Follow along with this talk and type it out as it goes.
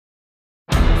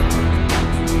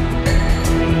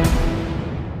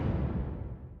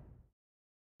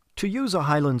To use a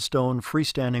Highland stone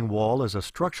freestanding wall as a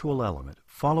structural element,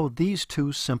 follow these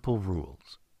two simple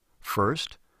rules.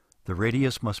 First, the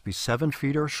radius must be 7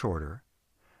 feet or shorter,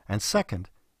 and second,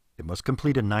 it must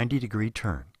complete a 90-degree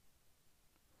turn.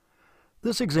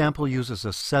 This example uses a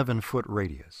 7-foot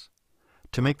radius.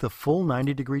 To make the full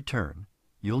 90-degree turn,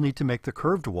 you'll need to make the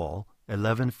curved wall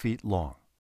 11 feet long.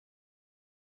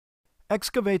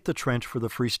 Excavate the trench for the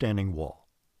freestanding wall.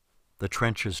 The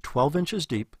trench is 12 inches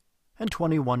deep and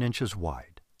 21 inches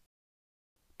wide.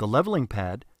 The leveling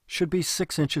pad should be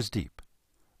 6 inches deep.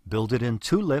 Build it in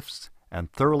 2 lifts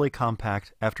and thoroughly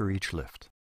compact after each lift.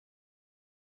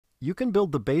 You can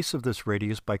build the base of this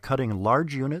radius by cutting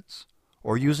large units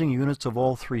or using units of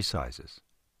all 3 sizes.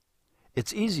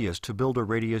 It's easiest to build a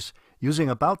radius using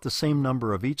about the same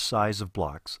number of each size of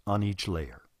blocks on each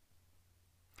layer.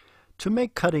 To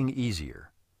make cutting easier,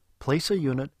 place a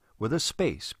unit with a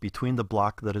space between the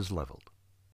block that is leveled.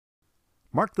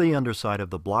 Mark the underside of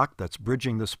the block that's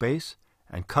bridging the space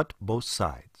and cut both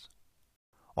sides.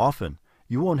 Often,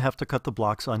 you won't have to cut the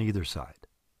blocks on either side.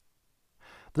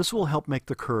 This will help make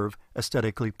the curve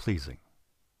aesthetically pleasing.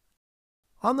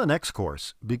 On the next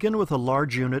course, begin with a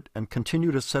large unit and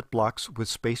continue to set blocks with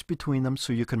space between them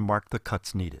so you can mark the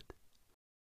cuts needed.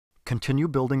 Continue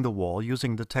building the wall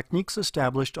using the techniques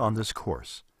established on this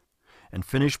course, and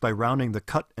finish by rounding the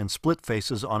cut and split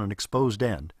faces on an exposed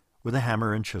end with a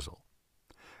hammer and chisel.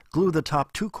 Glue the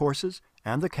top 2 courses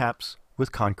and the caps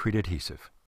with concrete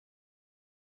adhesive.